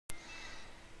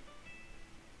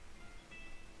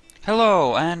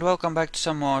Hello and welcome back to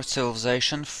some more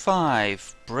Civilization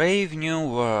 5 Brave New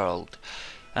World.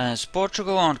 As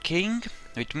Portugal on King,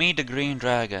 with me the Green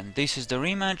Dragon. This is the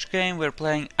rematch game we're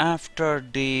playing after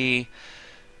the,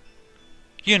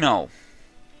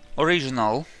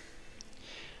 original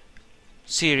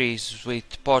series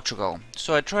with Portugal.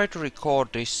 So I tried to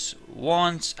record this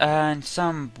once and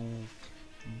some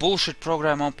bullshit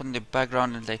program opened in the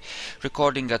background and the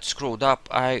recording got screwed up.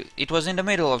 It was in the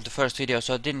middle of the first video,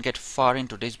 so I didn't get far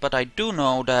into this, but I do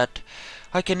know that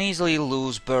I can easily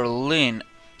lose Berlin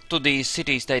to these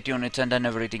city-state units and then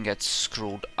everything gets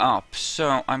screwed up.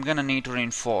 So I'm gonna need to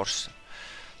reinforce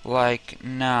like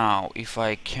now if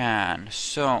I can.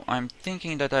 So I'm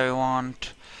thinking that I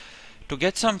want to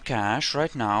get some cash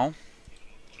right now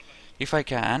if I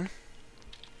can.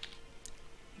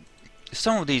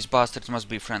 Some of these bastards must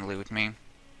be friendly with me.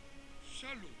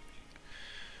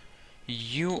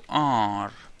 You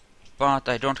are, but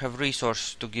I don't have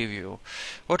resources to give you.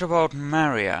 What about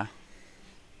Maria?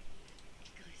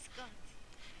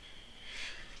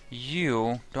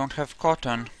 You don't have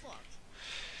cotton.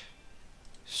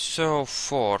 So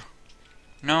 4.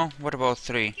 No, what about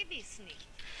 3?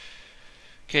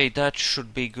 Okay, that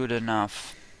should be good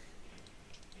enough.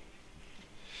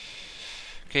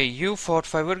 Okay, you fought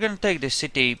 5. We're gonna take this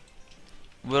city.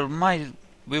 We'll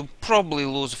probably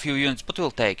lose a few units, but we'll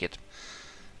take it.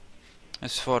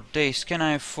 As for this, can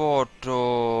I afford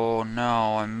to...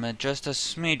 No, I'm just a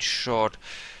smidge short.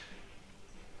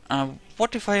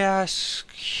 What if I ask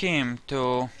him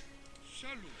to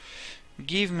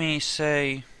give me,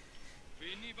 say,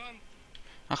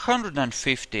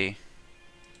 150?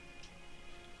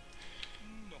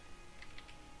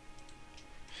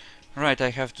 Right, I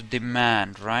have to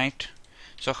demand, right?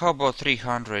 So how about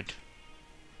 300?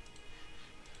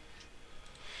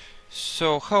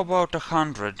 So how about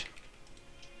 100?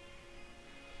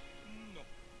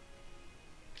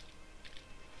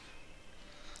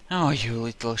 Oh, you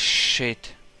little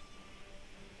shit.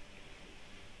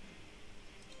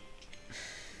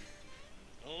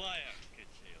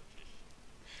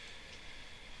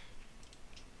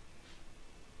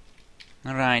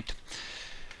 Right.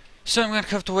 So I'm gonna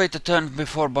have to wait a turn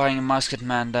before buying a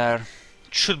musketman there.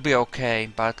 It should be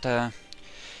okay, but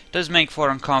does make for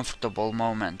uncomfortable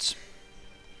moments.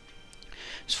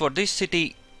 As for this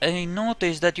city, I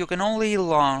noticed that you can only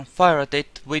fire at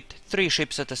it with 3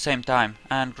 ships at the same time.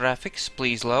 And graphics,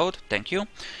 please load, thank you.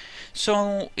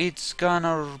 So it's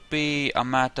gonna be a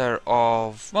matter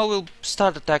of, well, we'll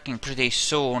start attacking pretty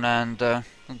soon and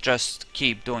just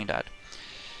keep doing that.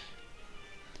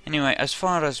 Anyway, as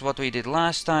far as what we did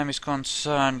last time is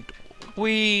concerned,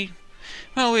 we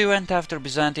went after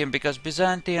Byzantium because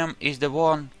Byzantium is the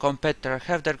one competitor I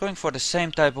have. They're going for the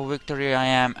same type of victory I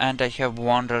am, and I have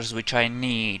wonders which I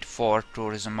need for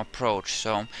tourism approach,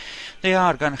 so they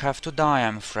are gonna have to die,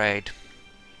 I'm afraid.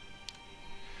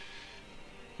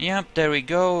 Yep, there we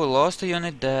go, lost a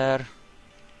unit there.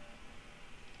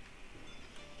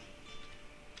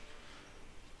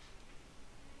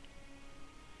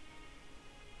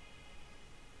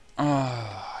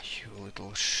 Oh, you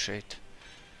little shit.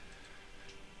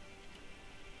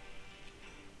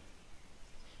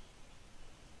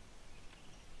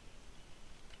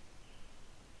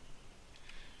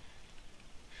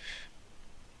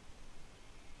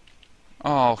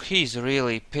 Oh, he's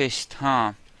really pissed,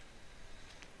 huh?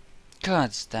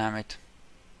 God damn it.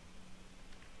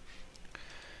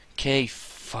 Okay,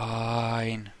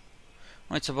 fine.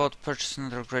 Oh, it's about purchasing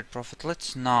another great profit.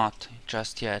 Let's not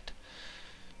just yet.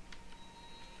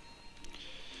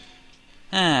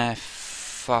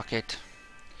 Fuck it.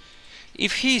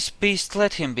 If he's pissed,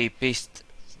 let him be pissed.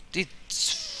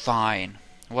 It's fine.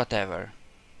 Whatever.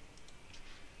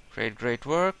 Great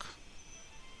work.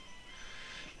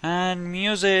 And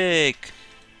music!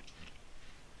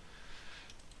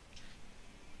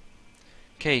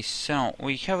 Okay, so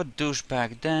we have a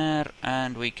douchebag there,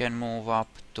 and we can move up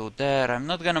to there. I'm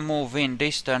not gonna move in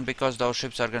this turn because those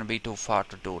ships are gonna be too far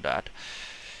to do that.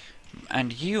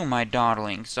 And you, my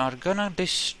darlings, are gonna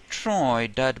destroy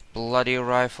that bloody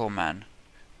rifleman.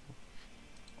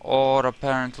 Or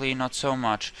apparently not so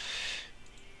much.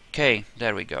 Okay,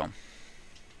 there we go.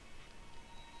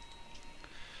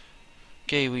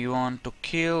 Okay, we want to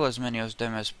kill as many of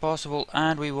them as possible,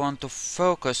 and we want to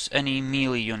focus any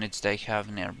melee units they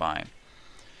have nearby.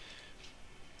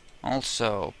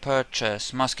 Also,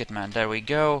 purchase musketman, there we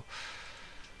go.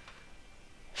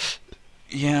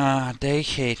 Yeah, they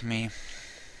hate me.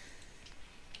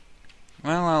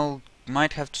 Well,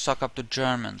 might have to suck up to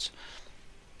Germans.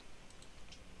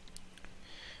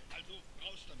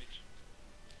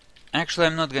 Actually,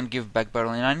 I'm not gonna give back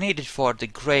Berlin. I need it for the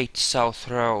Great South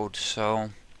Road,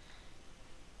 so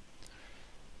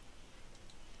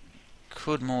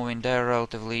could move in there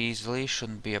relatively easily.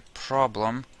 Shouldn't be a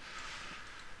problem.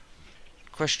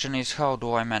 Question is, how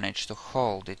do I manage to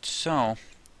hold it? So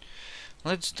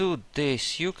let's do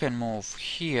this. You can move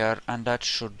here, and that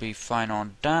should be fine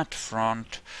on that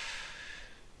front.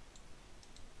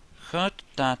 Cut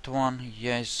that one.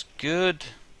 Yes, good.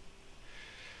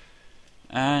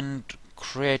 And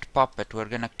create puppet. We're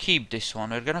gonna keep this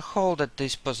one. We're gonna hold at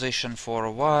this position for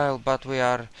a while, but we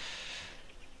are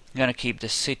gonna keep the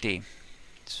city.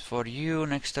 It's for you.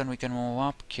 Next turn we can move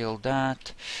up, kill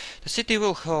that. The city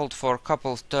will hold for a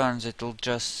couple of turns. It'll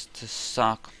just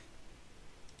suck.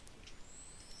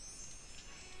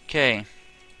 Okay.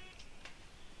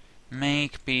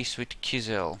 Make peace with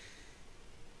Kizil.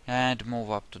 And move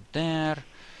up to there.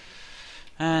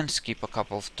 And skip a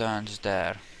couple of turns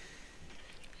there.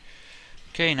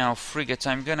 Okay, now frigates.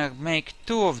 I'm gonna make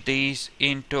 2 of these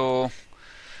into,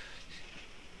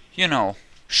 you know,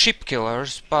 ship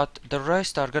killers, but the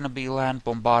rest are gonna be land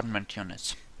bombardment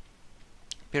units.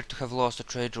 Appear to have lost a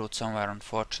trade route somewhere,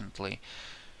 unfortunately.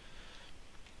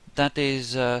 That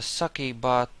is sucky,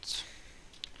 but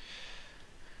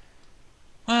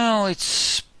well,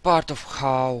 it's part of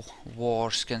how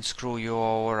wars can screw you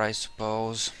over, I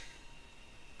suppose.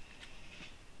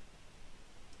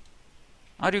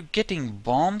 Are you getting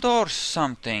bombed or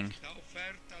something?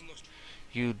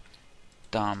 You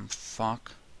dumb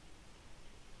fuck.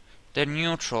 They're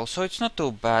neutral, so it's not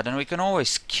too bad, and we can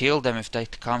always kill them if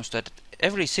that comes to it.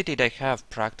 Every city they have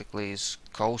practically is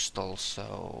coastal,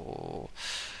 so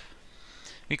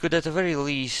we could at the very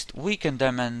least weaken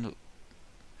them, and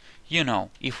you know,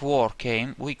 if war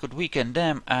came, we could weaken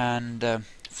them and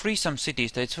free some city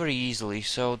states very easily,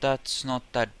 so that's not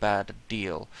that bad a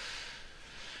deal.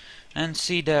 And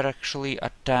see, they're actually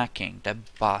attacking, the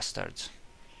bastards.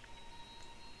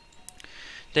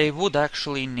 They would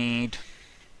actually need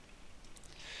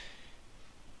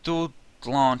to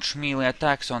launch melee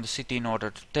attacks on the city in order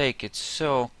to take it,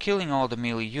 so killing all the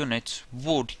melee units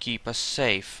would keep us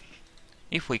safe,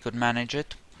 if we could manage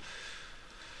it.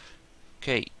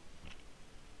 Okay.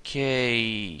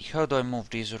 Okay, how do I move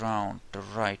these around the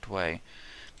right way?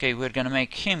 Okay, we're gonna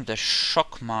make him the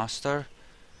shock master.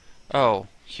 Oh,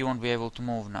 he won't be able to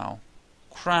move now.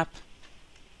 Crap.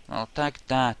 Well, attack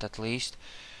that at least.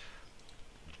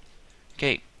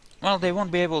 Okay, well, they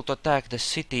won't be able to attack the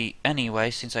city anyway,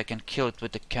 since I can kill it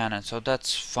with the cannon, so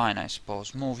that's fine, I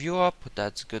suppose. Move you up,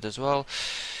 that's good as well.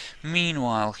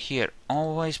 Meanwhile, here,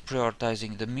 always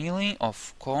prioritizing the melee,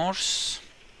 of course.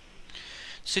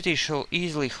 City shall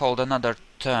easily hold another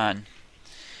turn.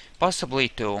 Possibly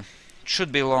two.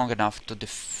 Should be long enough to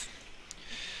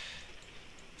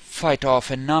fight off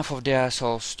enough of the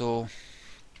assholes to...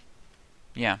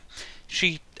 Yeah.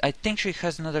 I think she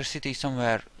has another city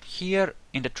somewhere. Here,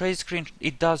 in the trade screen,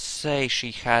 it does say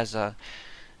she has a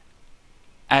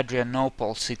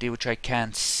Adrianople city, which I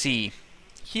can't see.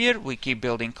 Here, we keep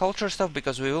building culture stuff,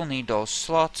 because we will need those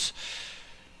slots.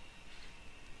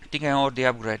 I think I already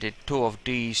upgraded 2 of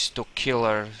these to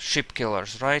ship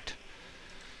killers, right?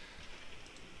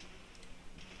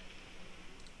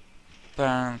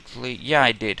 Apparently, yeah,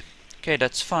 I did. Okay,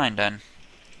 that's fine then.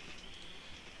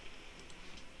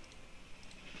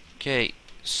 Okay,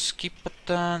 skip a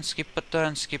turn, skip a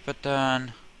turn, skip a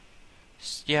turn.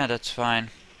 Yeah, that's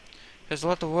fine. There's a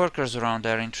lot of workers around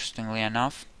there, interestingly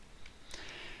enough.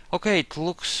 Okay, it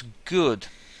looks good.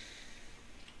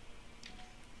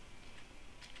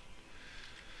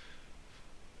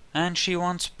 And she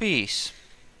wants peace.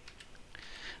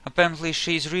 Apparently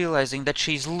she's realizing that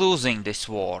she's losing this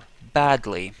war.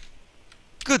 Badly.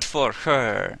 Good for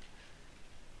her.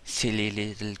 Silly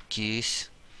little kiss.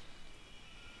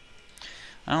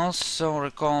 I also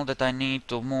recall that I need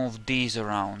to move these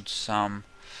around some.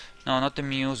 No, not the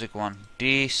music one.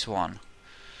 This one.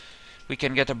 We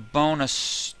can get a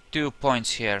bonus 2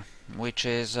 points here. Which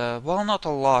is, well, not a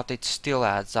lot. It still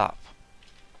adds up.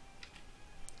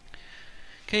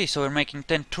 Okay, so we're making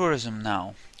 10 tourism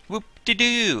now.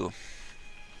 Whoop-de-doo!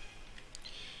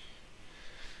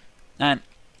 And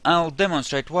I'll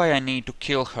demonstrate why I need to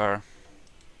kill her.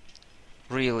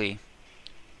 Really.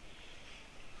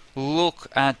 Look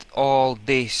at all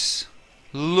this.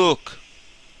 Look!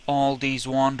 All these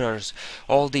wonders.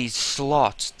 All these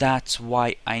slots. That's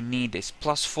why I need this.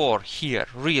 +4 here.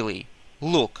 Really.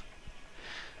 Look.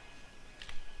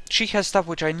 She has stuff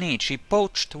which I need. She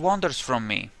poached wonders from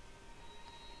me.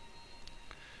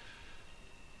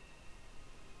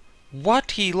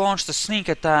 What? He launched a sneak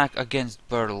attack against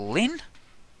Berlin?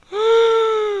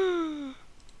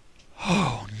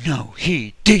 Oh No,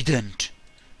 he didn't!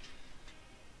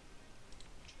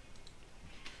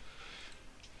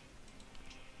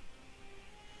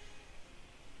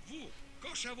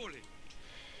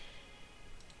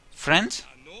 Friends?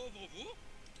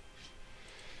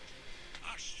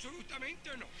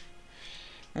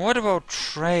 What about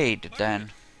trade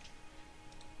then?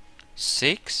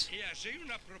 6?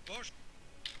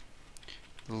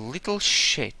 Little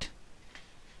shit.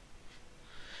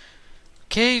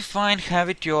 Okay, fine, have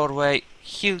it your way.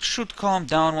 He should calm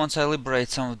down once I liberate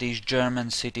some of these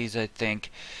German cities, I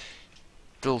think.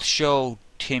 It'll show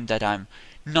him that I'm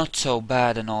not so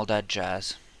bad and all that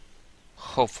jazz.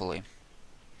 Hopefully.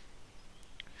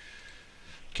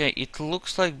 Okay, it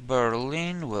looks like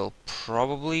Berlin will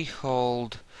probably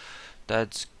hold.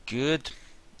 That's good.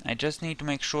 I just need to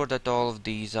make sure that all of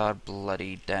these are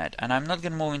bloody dead. And I'm not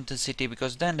gonna move into the city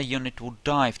because then the unit would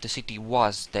die if the city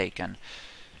was taken.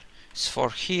 So for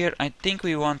here, I think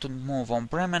we want to move on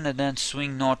Bremen and then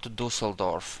swing north to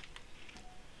Dusseldorf.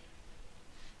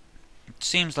 It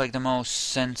seems like the most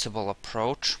sensible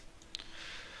approach.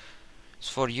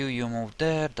 So for you, you move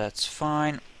there, that's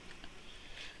fine.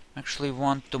 Actually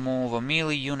want to move a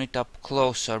melee unit up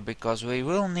closer because we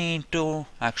will need to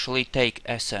actually take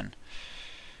Essen.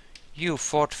 You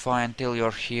fortify until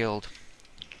you're healed.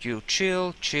 You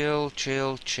chill, chill,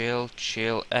 chill, chill,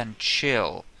 chill, and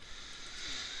chill.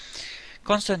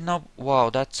 Constantinople,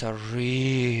 wow, that's a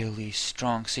really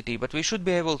strong city, but we should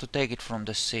be able to take it from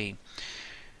the sea.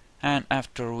 And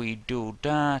after we do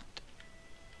that,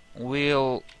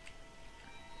 we'll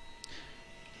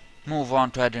move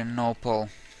on to Adrianople.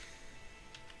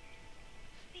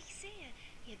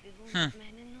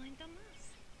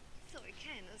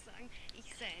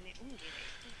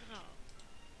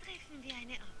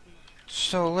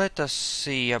 So let us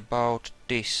see about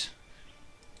this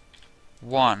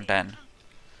one then.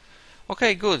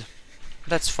 Okay, good.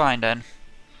 That's fine then.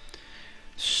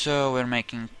 So we're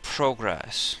making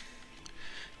progress.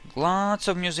 Lots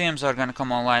of museums are gonna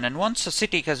come online, and once a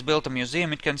city has built a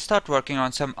museum, it can start working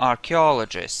on some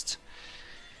archaeologists.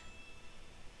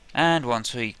 And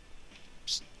once we...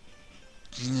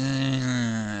 you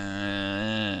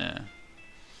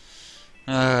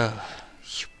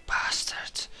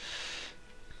bastards.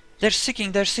 They're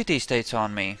sicking their city-states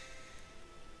on me.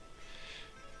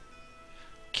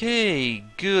 Okay,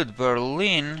 good.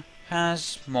 Berlin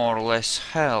has more or less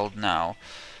held now.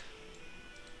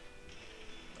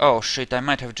 Oh shit, I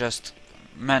might have just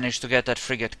managed to get that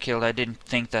frigate killed. I didn't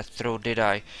think that through, did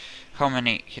I? How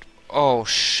many hit? Oh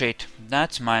shit,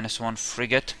 that's -1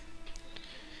 frigate.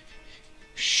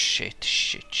 Shit,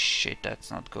 shit, shit, that's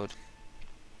not good.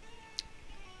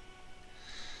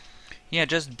 Yeah,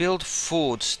 just build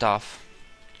food stuff.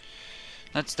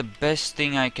 That's the best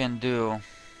thing I can do.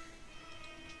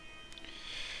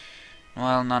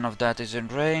 Well, none of that is in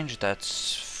range,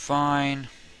 that's fine.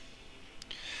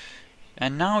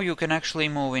 And now you can actually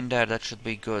move in there, that should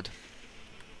be good.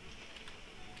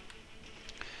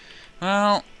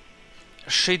 Well,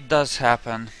 shit does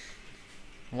happen.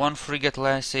 1 frigate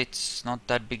less, it's not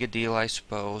that big a deal, I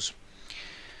suppose.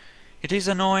 It is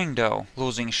annoying though,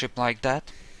 losing a ship like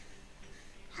that.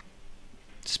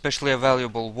 Especially a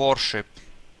valuable warship.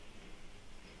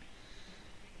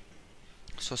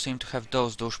 So seem to have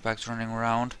those douchebags running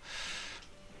around.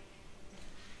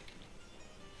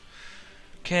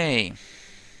 Okay.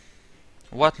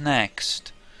 What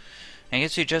next? I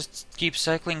guess we just keep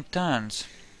cycling turns.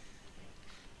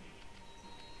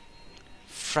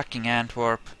 Fracking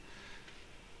Antwerp.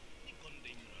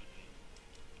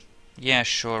 Yeah,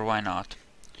 sure, why not?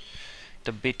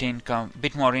 The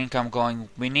bit more income going.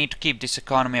 We need to keep this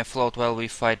economy afloat while we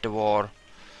fight the war.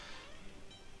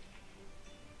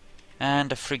 And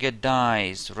the frigate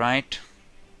dies, right?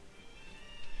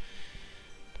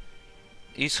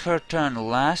 Is her turn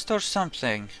last or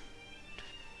something?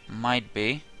 Might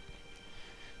be.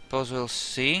 Suppose we'll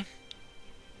see.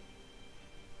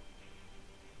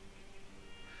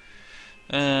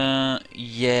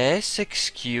 Yes,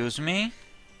 excuse me.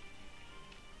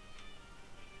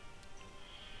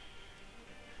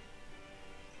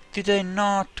 Did I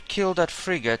not kill that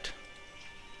frigate?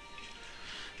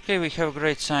 Okay, we have a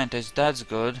great scientist, that's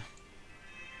good.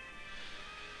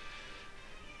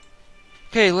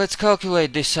 Okay, let's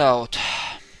calculate this out.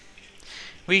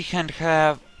 We can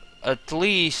have at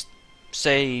least,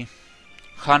 say,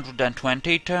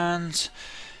 120 turns.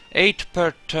 8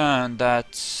 per turn,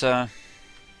 that's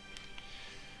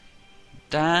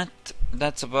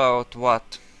that's about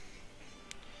what?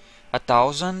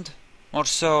 1,000 or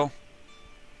so?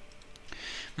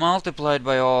 Multiplied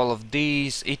by all of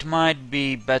these, it might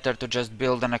be better to just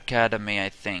build an academy, I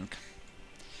think.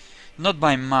 Not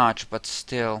by much, but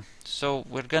still. So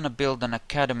we're gonna build an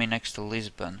academy next to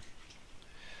Lisbon.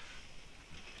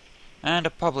 And a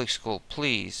public school,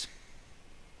 please.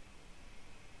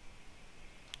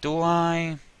 Do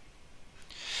I?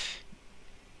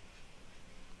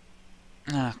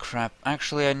 Ah, crap.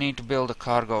 Actually, I need to build a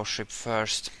cargo ship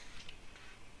first.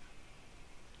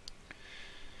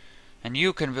 And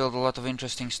you can build a lot of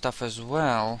interesting stuff as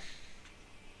well.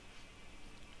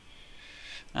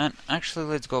 And actually,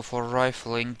 let's go for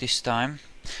rifling this time.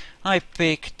 I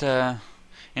picked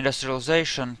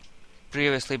industrialization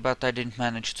previously, but I didn't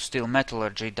manage to steal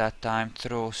metallurgy that time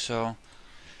through, so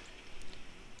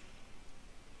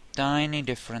tiny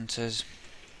differences.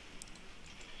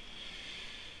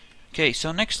 Okay,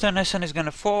 so next turn Essen is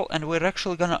gonna fall, and we're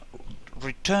actually gonna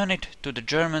return it to the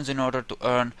Germans in order to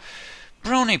earn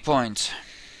brownie points.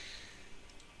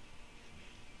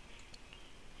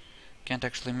 Can't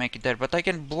actually make it there, but I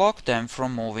can block them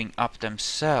from moving up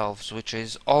themselves, which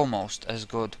is almost as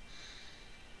good.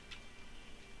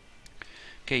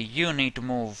 Okay, you need to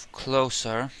move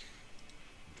closer.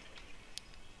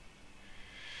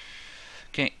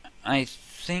 Okay, I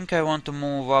think I want to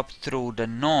move up through the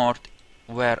north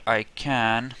where I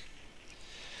can.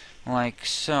 Like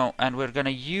so, and we're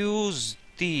gonna use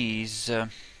these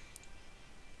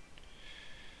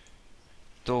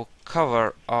to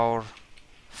cover our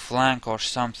flank or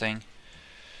something.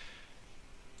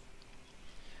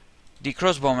 The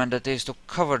crossbowmen, that is, to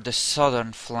cover the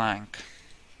southern flank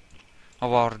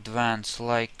of our advance,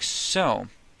 like so.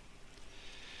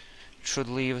 Should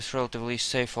leave us relatively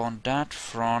safe on that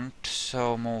front,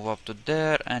 so move up to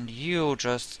there, and you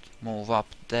just move up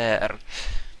there.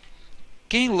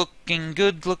 Okay, looking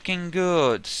good, looking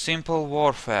good. Simple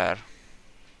warfare.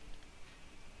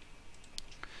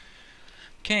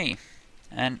 Okay,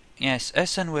 and yes,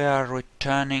 Essen, we are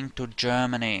returning to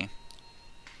Germany.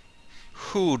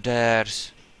 Who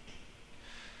dares?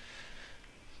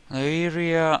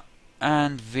 Lyria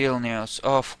and Vilnius.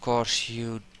 Of course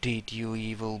you did, you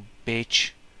evil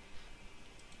bitch.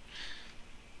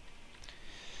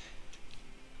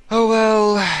 Oh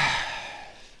well,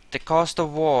 the cost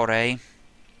of war, eh?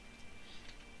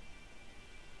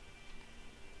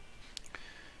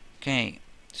 Okay,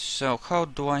 so how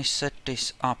do I set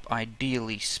this up,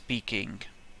 ideally speaking?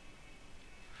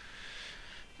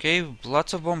 Okay,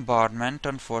 lots of bombardment,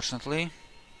 unfortunately.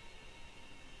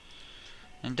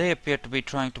 And they appear to be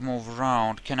trying to move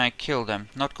around. Can I kill them?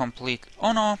 Not completely.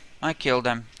 Oh no, I killed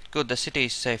them. Good, the city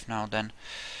is safe now then.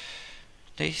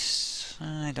 This...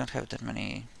 I don't have that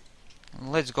many.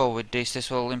 Let's go with this.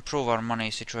 This will improve our money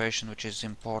situation, which is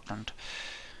important.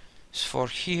 So for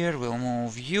here, we'll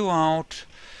move you out.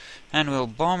 And we'll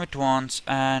bomb it once,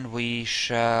 and we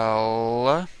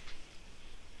shall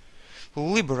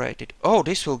liberate it. Oh,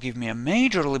 this will give me a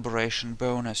major liberation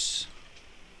bonus.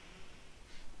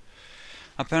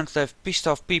 Apparently I've pissed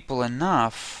off people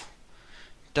enough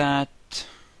that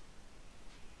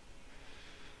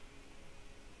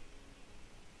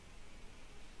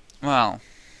well,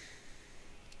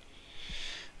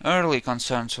 early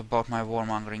concerns about my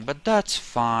warmongering, but that's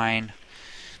fine.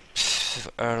 Pfft,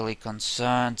 early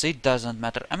concerns, it doesn't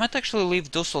matter. I might actually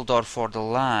leave Dusseldorf for the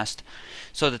last,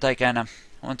 so that I can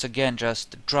once again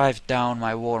just drive down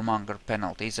my warmonger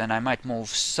penalties, and I might move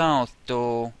south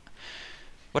to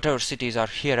whatever cities are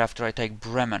here after I take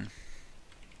Bremen.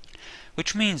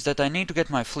 Which means that I need to get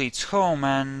my fleets home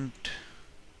and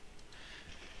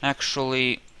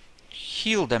actually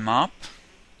heal them up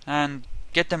and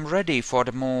get them ready for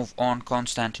the move on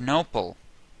Constantinople.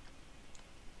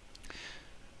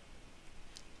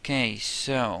 Okay,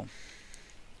 so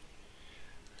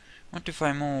what if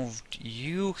I moved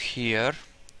you here,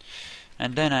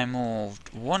 and then I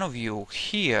moved one of you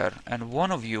here and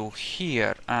one of you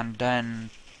here, and then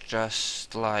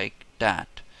just like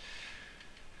that.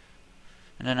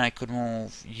 And then I could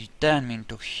move them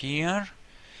into here,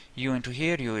 you into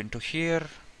here, you into here.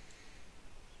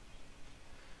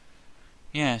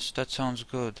 Yes, that sounds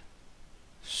good.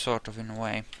 Sort of, in a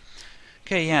way.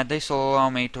 Okay, yeah, this will allow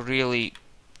me to really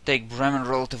take Bremen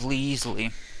relatively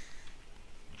easily.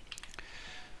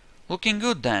 Looking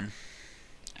good then.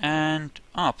 And,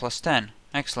 plus 10.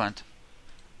 Excellent.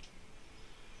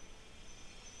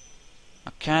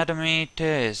 Academy it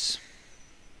is.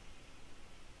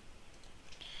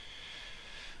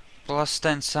 Plus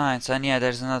 10 science, and yeah,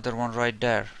 there's another one right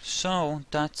there. So,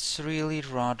 that's really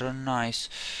rather nice.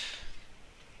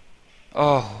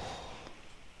 Oh.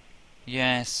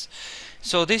 Yes.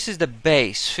 So this is the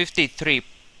base, 53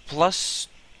 plus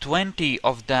 20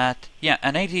 of that, yeah,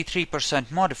 an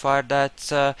 83% modifier,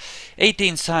 that's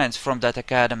 18 science from that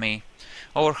academy.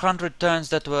 Over 100 turns,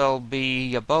 that will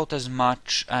be about as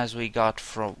much as we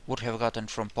would have gotten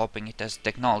from popping it as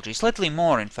technology. Slightly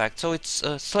more, in fact, so it's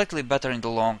slightly better in the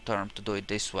long term to do it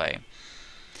this way.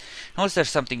 Unless there's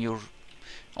something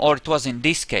or it was in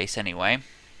this case anyway.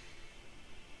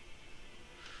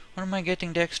 Where am I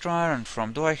getting the extra iron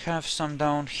from? Do I have some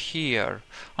down here?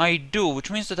 I do, which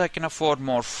means that I can afford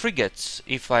more frigates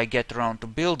if I get around to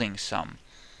building some.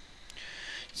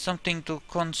 Something to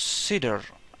consider,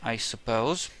 I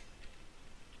suppose.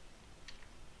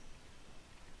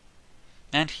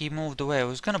 And he moved away. I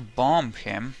was gonna bomb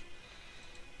him.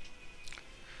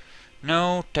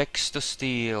 No text to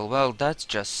steal. Well, that's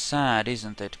just sad,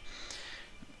 isn't it?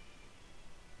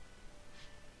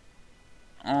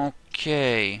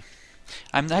 Okay.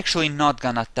 I'm actually not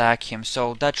gonna attack him,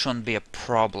 so that shouldn't be a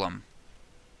problem.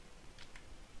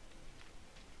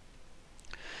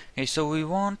 Okay, so we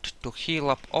want to heal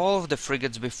up all of the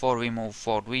frigates before we move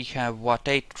forward. We have, what,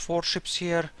 8 warships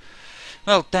here?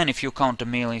 Well, 10 if you count the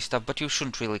melee stuff, but you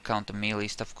shouldn't really count the melee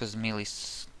stuff, because melee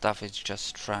stuff is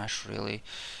just trash, really.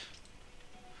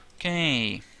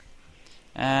 Okay.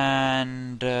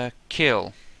 And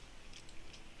kill.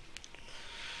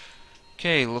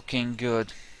 Okay, looking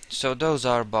good. So those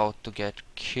are about to get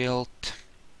killed.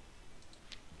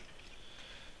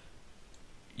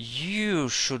 You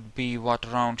should be, what,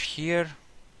 around here?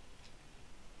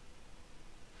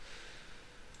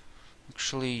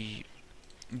 Actually,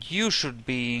 you should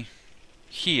be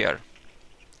here.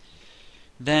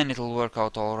 Then it'll work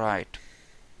out alright.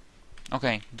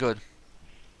 Okay, good.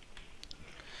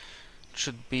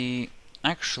 Should be...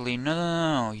 Actually,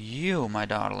 no, you, my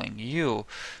darling, you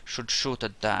should shoot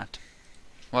at that.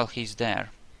 Well, he's there.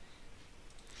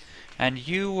 And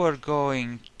you are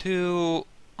going to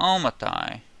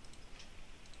Almaty.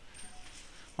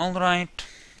 Alright,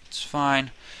 it's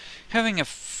fine. Having a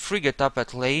frigate up at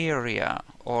Leiria,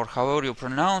 or however you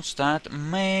pronounce that,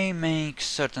 may make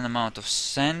certain amount of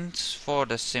sense for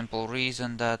the simple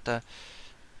reason that,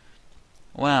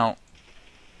 well,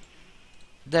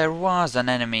 there was an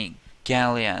enemy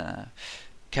galleon,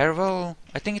 caravel?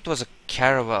 I think it was a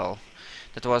caravel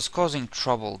that was causing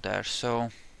trouble there,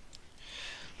 so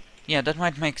yeah, that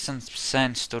might make some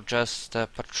sense to just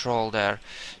patrol there.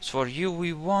 So for you,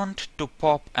 we want to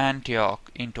pop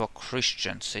Antioch into a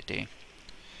Christian city,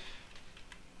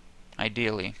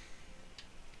 ideally.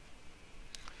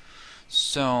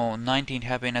 So 19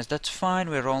 happiness, that's fine.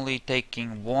 We're only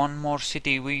taking one more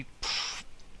city.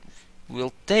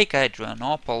 We'll take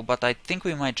Adrianople, but I think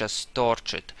we might just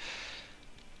torch it.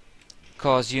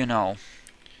 Cause, you know.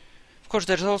 Of course,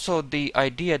 there's also the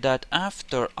idea that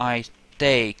after I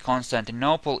take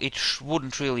Constantinople, it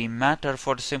wouldn't really matter,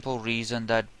 for the simple reason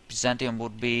that Byzantium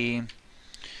would be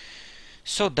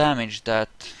so damaged that...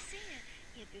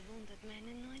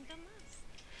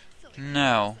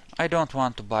 No, I don't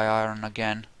want to buy iron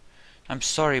again. I'm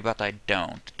sorry, but I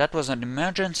don't. That was an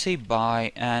emergency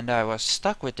buy, and I was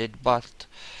stuck with it, but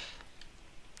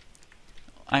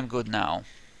I'm good now.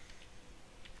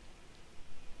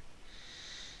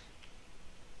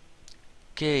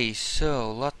 Okay, so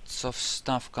lots of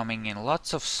stuff coming in,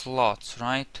 lots of slots,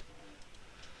 right?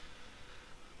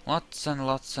 Lots and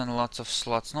lots and lots of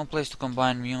slots. No place to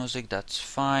combine music, that's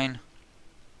fine.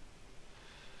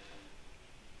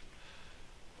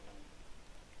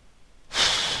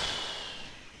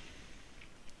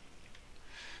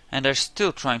 And they're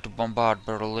still trying to bombard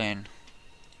Berlin.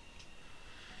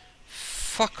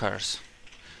 Fuckers.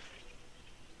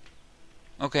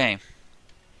 Okay.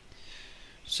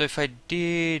 So if I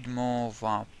did move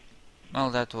up, well,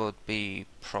 that would be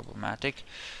problematic.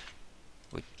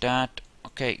 With that,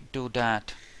 okay, do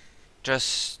that.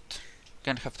 Just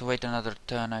gonna have to wait another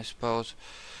turn, I suppose.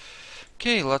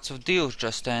 Okay, lots of deals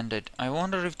just ended. I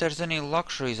wonder if there's any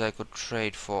luxuries I could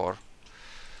trade for.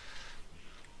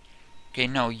 Okay,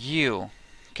 no, you.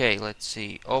 Okay, let's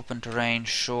see. Open terrain,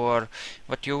 sure.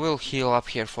 But you will heal up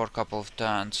here for a couple of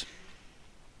turns.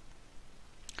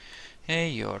 Hey,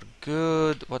 you're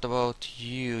good. What about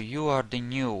you? You are the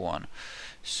new one.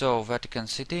 So, Vatican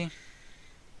City.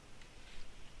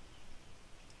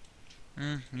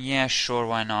 Yeah, sure,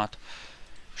 why not?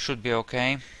 Should be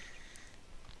okay.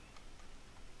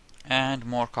 And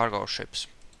more cargo ships.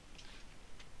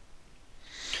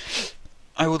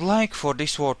 I would like for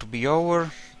this war to be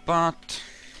over, but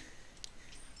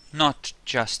not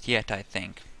just yet, I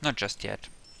think. Not just yet.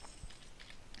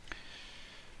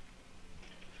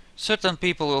 Certain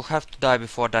people will have to die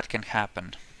before that can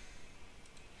happen.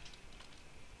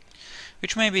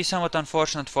 Which may be somewhat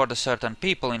unfortunate for the certain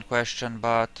people in question,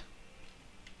 but...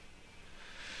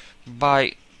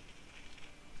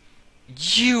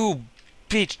 You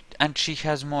bitch! and she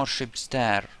has more ships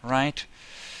there, right?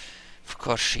 Of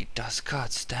course she does, god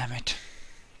damn it.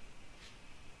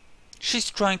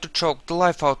 She's trying to choke the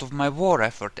life out of my war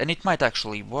effort, and it might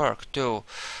actually work too.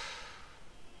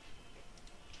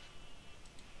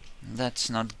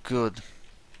 That's not good.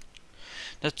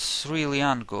 That's really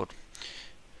ungood.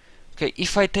 Okay,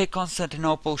 if I take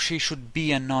Constantinople, she should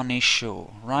be a non-issue,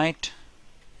 right?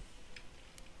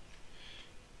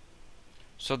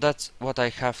 So that's what I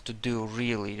have to do,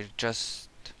 really, just...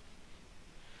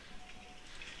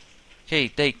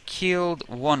 Okay, they killed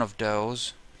one of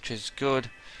those, which is good.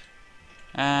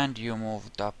 And you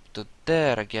moved up to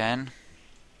there again.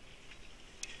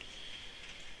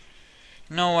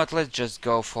 You know what, let's just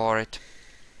go for it.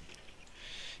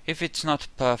 If it's not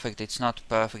perfect, it's not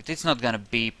perfect. It's not gonna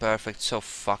be perfect, so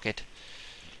fuck it.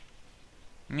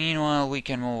 Meanwhile, we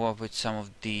can move up with some of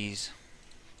these.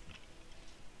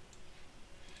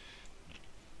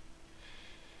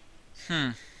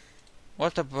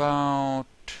 What about...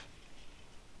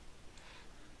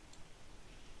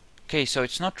 Okay, so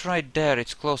it's not right there,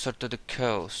 it's closer to the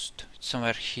coast. It's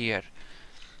somewhere here.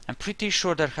 I'm pretty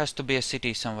sure there has to be a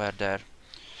city somewhere there.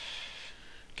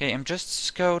 Okay, I'm just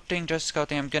scouting.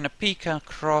 I'm gonna peek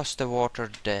across the water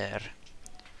there.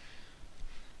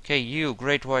 Okay, you,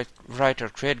 great white writer,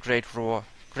 great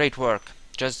work.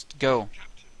 Just go.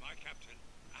 Captain, my captain,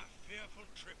 our fearful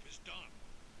trip is done.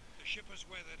 The ship has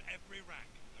weathered every rack.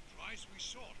 The prize we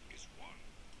sought is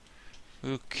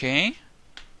won. Okay.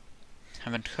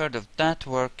 Haven't heard of that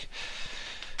work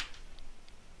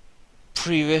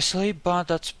previously, but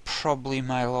that's probably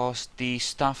my loss. The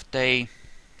stuff they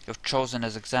have chosen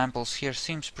as examples here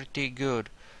seems pretty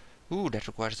good. Ooh, that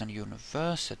requires a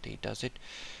university, does it?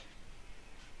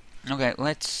 Okay,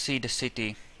 let's see the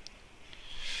city.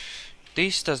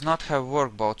 This does not have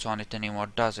workboats on it anymore,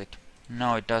 does it?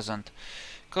 No, it doesn't.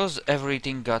 Because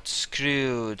everything got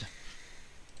screwed.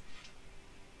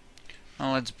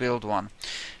 Now let's build one.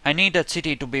 I need that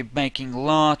city to be making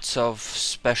lots of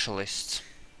specialists.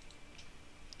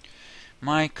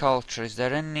 My culture, is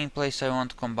there any place I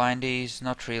want to combine these?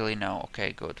 Not really, no.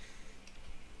 Okay, good.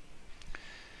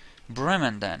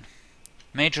 Bremen then.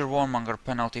 Major warmonger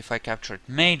penalty if I capture it.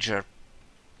 Major.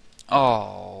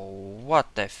 Oh,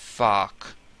 what the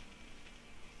fuck.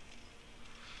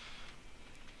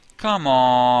 Come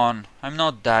on. I'm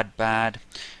not that bad.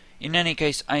 In any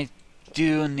case, I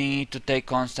do need to take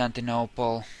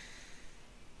Constantinople.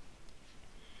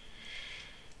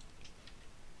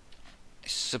 I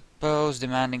suppose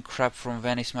demanding crap from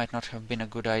Venice might not have been a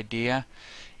good idea.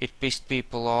 It pissed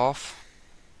people off.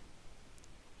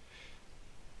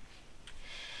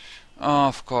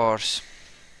 Of course.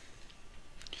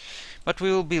 But we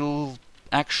will be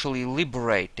actually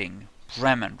liberating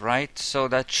Bremen, right? So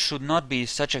that should not be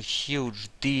such a huge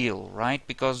deal, right?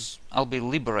 Because I'll be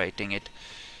liberating it.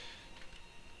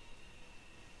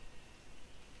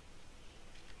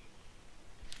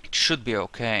 It should be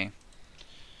okay.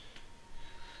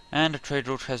 And the trade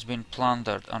route has been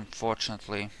plundered,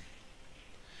 unfortunately.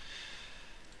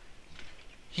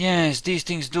 Yes, these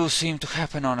things do seem to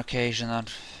happen on occasion, and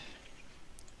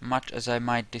much as I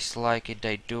might dislike it,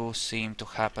 they do seem to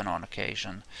happen on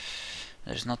occasion.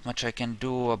 There's not much I can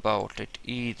do about it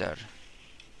either.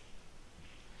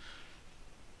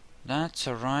 That's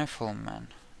a rifleman.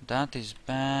 That is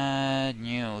bad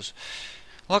news.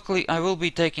 Luckily, I will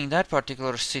be taking that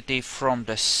particular city from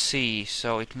the sea,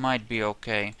 so it might be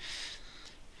okay.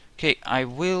 Okay, I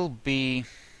will be...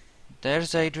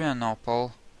 There's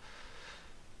Adrianople.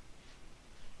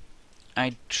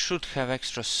 I should have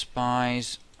extra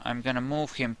spies. I'm gonna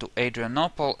move him to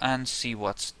Adrianople and see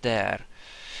what's there.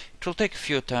 It will take a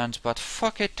few turns, but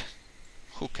fuck it.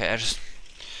 Who cares?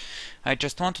 I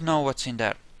just want to know what's in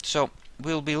there. So,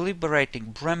 we'll be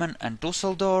liberating Bremen and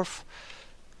Dusseldorf,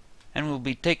 and we'll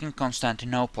be taking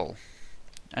Constantinople.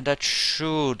 And that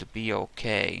should be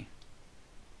okay.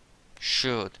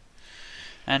 Should.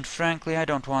 And frankly, I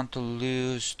don't want to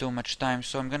lose too much time,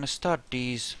 so I'm gonna start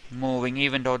these moving,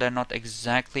 even though they're not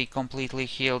exactly completely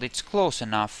healed. It's close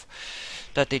enough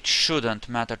that it shouldn't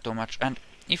matter too much. And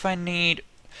if I need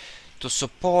to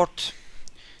support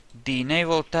the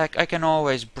naval attack, I can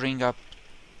always bring up...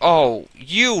 Oh,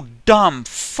 you dumb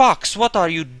fucks! What are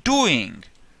you doing?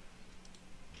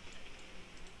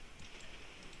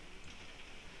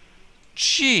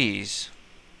 Jeez.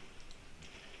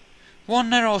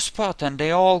 One narrow spot and they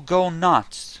all go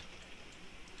nuts.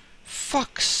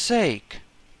 Fuck's sake.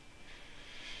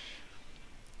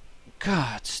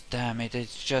 God damn it,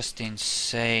 it's just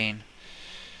insane.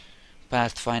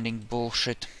 Pathfinding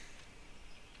bullshit.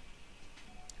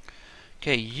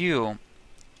 Okay, you.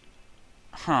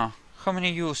 Huh. How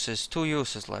many uses? 2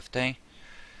 uses left, eh?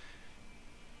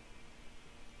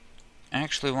 I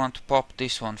actually want to pop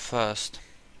this one first.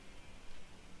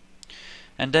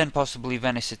 And then possibly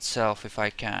Venice itself, if I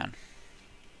can.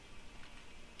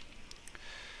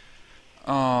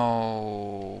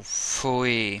 Oh,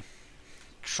 phooey.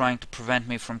 Trying to prevent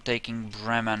me from taking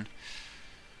Bremen.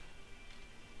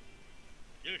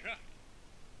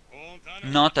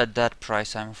 Not at that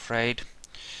price, I'm afraid.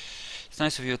 It's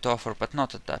nice of you to offer, but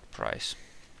not at that price.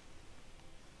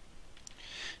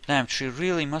 Damn, she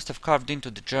really must have carved into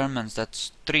the Germans.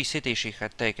 That's 3 cities she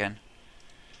had taken.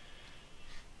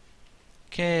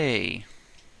 Okay.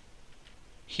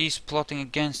 He's plotting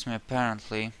against me,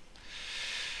 apparently.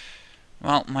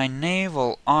 Well, my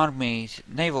naval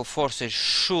forces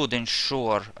should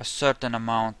ensure a certain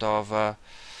amount of,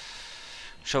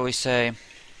 shall we say,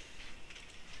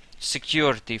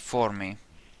 security for me.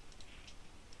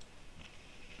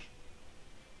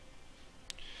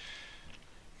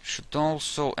 Should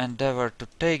also endeavor to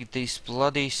take this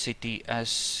bloody city as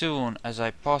soon as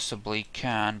I possibly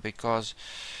can, because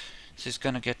this is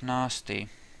gonna get nasty.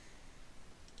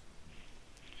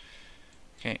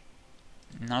 Okay,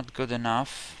 not good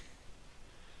enough.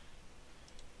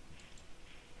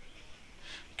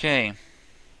 Okay.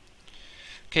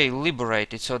 Okay,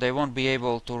 liberate it so they won't be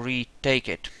able to retake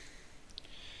it.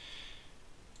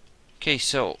 Okay,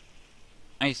 so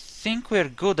I think we're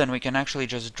good and we can actually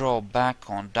just draw back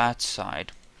on that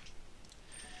side.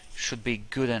 Should be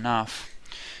good enough.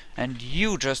 And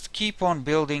you just keep on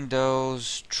building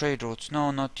those trade routes.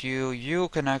 No, not you. You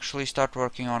can actually start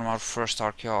working on our first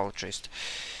archaeologist.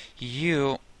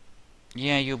 You...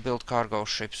 yeah, you build cargo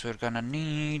ships. We're gonna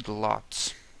need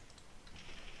lots.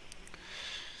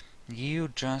 You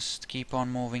just keep on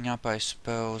moving up, I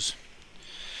suppose,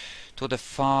 to the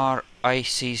far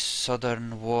icy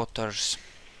southern waters.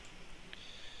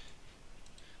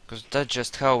 Because that's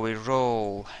just how we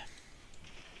roll.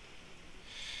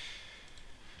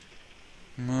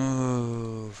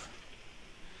 Move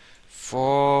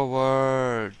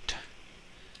forward.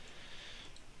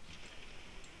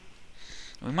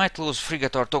 We might lose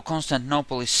frigate or two.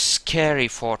 Constantinople is scary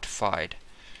fortified.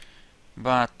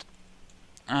 But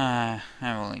I'm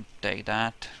willing to take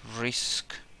that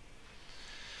risk.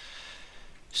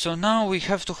 So now we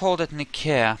have to hold at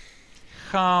Nicaea.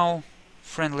 How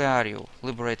friendly are you?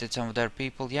 Liberated some of their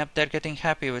people. Yep, they're getting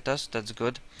happy with us. That's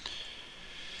good.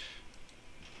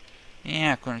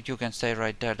 Yeah, you can stay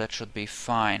right there. That should be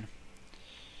fine.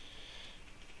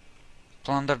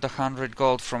 Plundered 100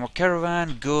 gold from a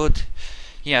caravan. Good.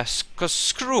 Yes, cause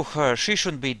screw her. She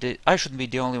shouldn't be I shouldn't be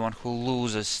the only one who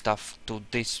loses stuff to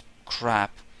this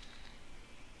crap.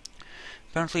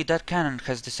 Apparently that cannon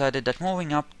has decided that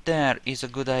moving up there is a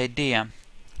good idea.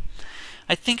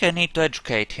 I think I need to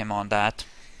educate him on that.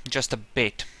 Just a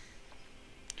bit.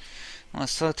 I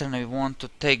certainly want to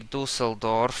take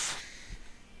Dusseldorf.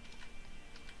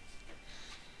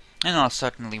 And I'll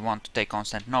certainly want to take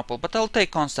Constantinople, but I'll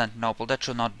take Constantinople. That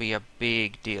should not be a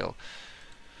big deal.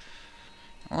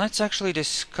 Let's actually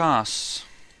discuss.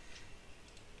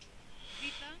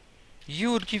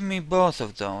 You would give me both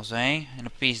of those, eh? In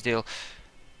a peace deal.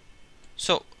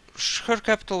 So, her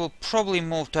capital will probably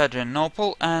move to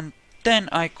Adrianople, and then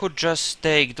I could just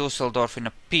take Dusseldorf in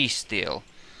a peace deal.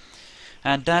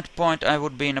 At that point I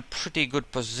would be in a pretty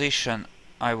good position,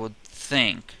 I would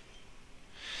think.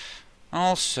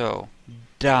 Also,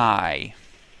 die.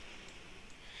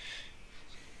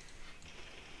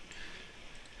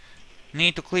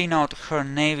 Need to clean out her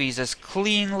navies as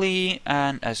cleanly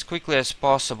and as quickly as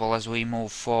possible as we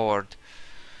move forward.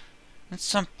 That's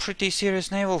some pretty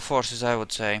serious naval forces, I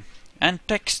would say. And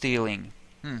tech stealing.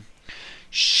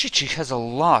 Shit, she has a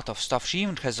lot of stuff. She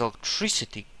even has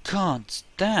electricity. God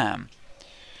damn.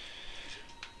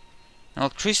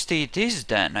 Electricity it is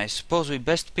then. I suppose we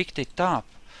best picked it up.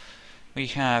 We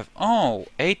have,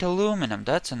 8 aluminum.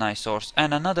 That's a nice source.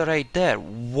 And another 8 there.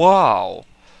 Wow.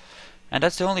 And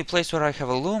that's the only place where I have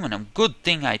aluminum. Good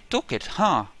thing I took it,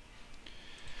 huh?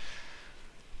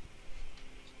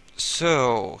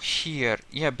 So, here,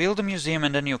 yeah, build a museum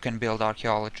and then you can build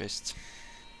archaeologists.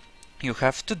 You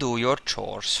have to do your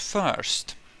chores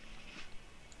first.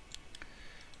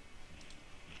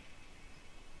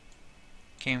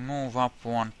 Okay, move up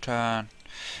one turn.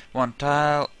 One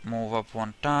tile, move up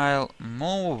one tile,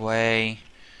 move away,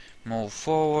 move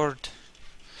forward.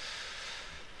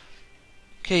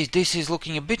 Okay, this is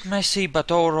looking a bit messy,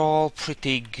 but overall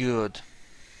pretty good.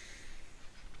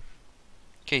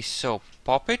 Okay, so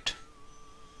pop it.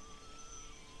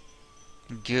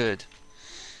 Good.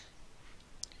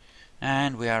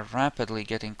 And we are rapidly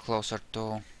getting closer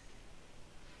to...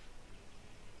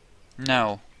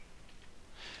 No.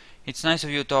 It's nice of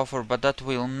you to offer, but that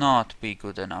will not be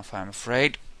good enough, I'm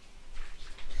afraid.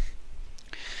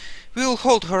 We will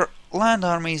hold her land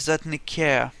armies at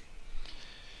Nicaea.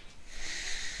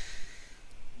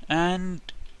 And...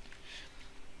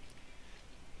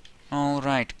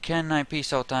 Alright, can I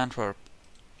peace out Antwerp?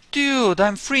 Dude,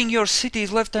 I'm freeing your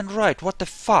cities left and right, what the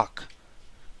fuck?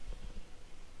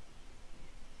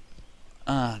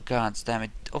 Ah, god damn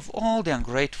it. Of all the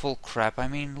ungrateful crap, I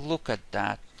mean, look at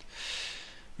that.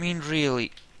 I mean,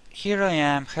 really, here I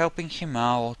am helping him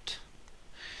out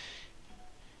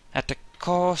at the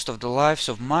cost of the lives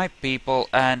of my people,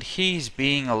 and he's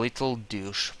being a little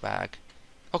douchebag.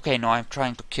 Okay, no, I'm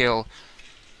trying to kill...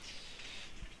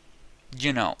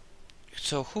 You know.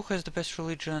 So, who has the best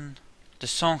religion? The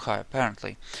Songhai,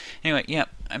 apparently. Anyway, yeah,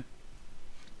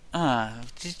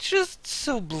 it's just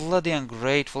so bloody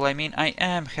ungrateful. I mean, I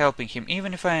am helping him.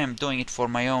 Even if I am doing it for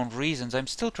my own reasons, I'm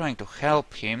still trying to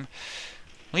help him.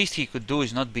 Least he could do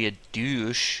is not be a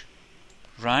douche.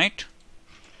 Right?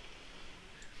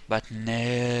 But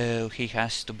no, he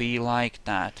has to be like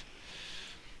that.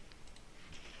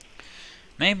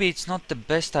 Maybe it's not the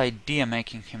best idea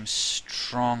making him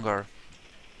stronger.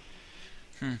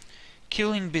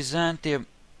 Killing Byzantium,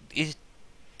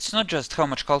 it's not just how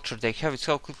much culture they have, it's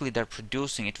how quickly they're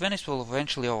producing it. Venice will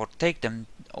eventually overtake them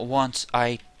once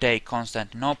I take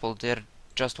Constantinople. They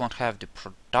just won't have the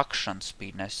production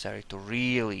speed necessary to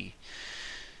really,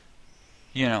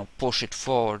 you know, push it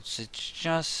forwards. It's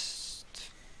just...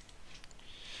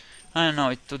 I don't know,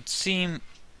 it would seem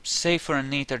safer and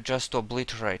neater just to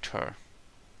obliterate her.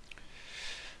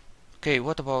 Okay,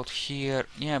 what about here?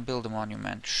 Yeah, build a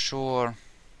monument, sure.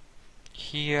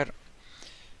 Here...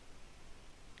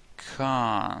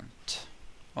 Can't.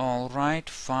 Alright,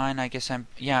 fine, I guess I'm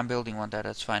building one there,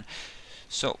 that's fine.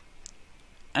 So,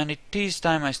 and it is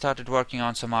time I started working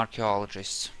on some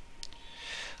archaeologists.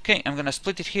 Okay, I'm gonna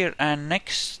split it here, and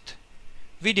next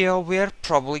video we're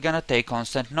probably gonna take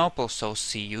Constantinople, so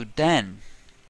see you then.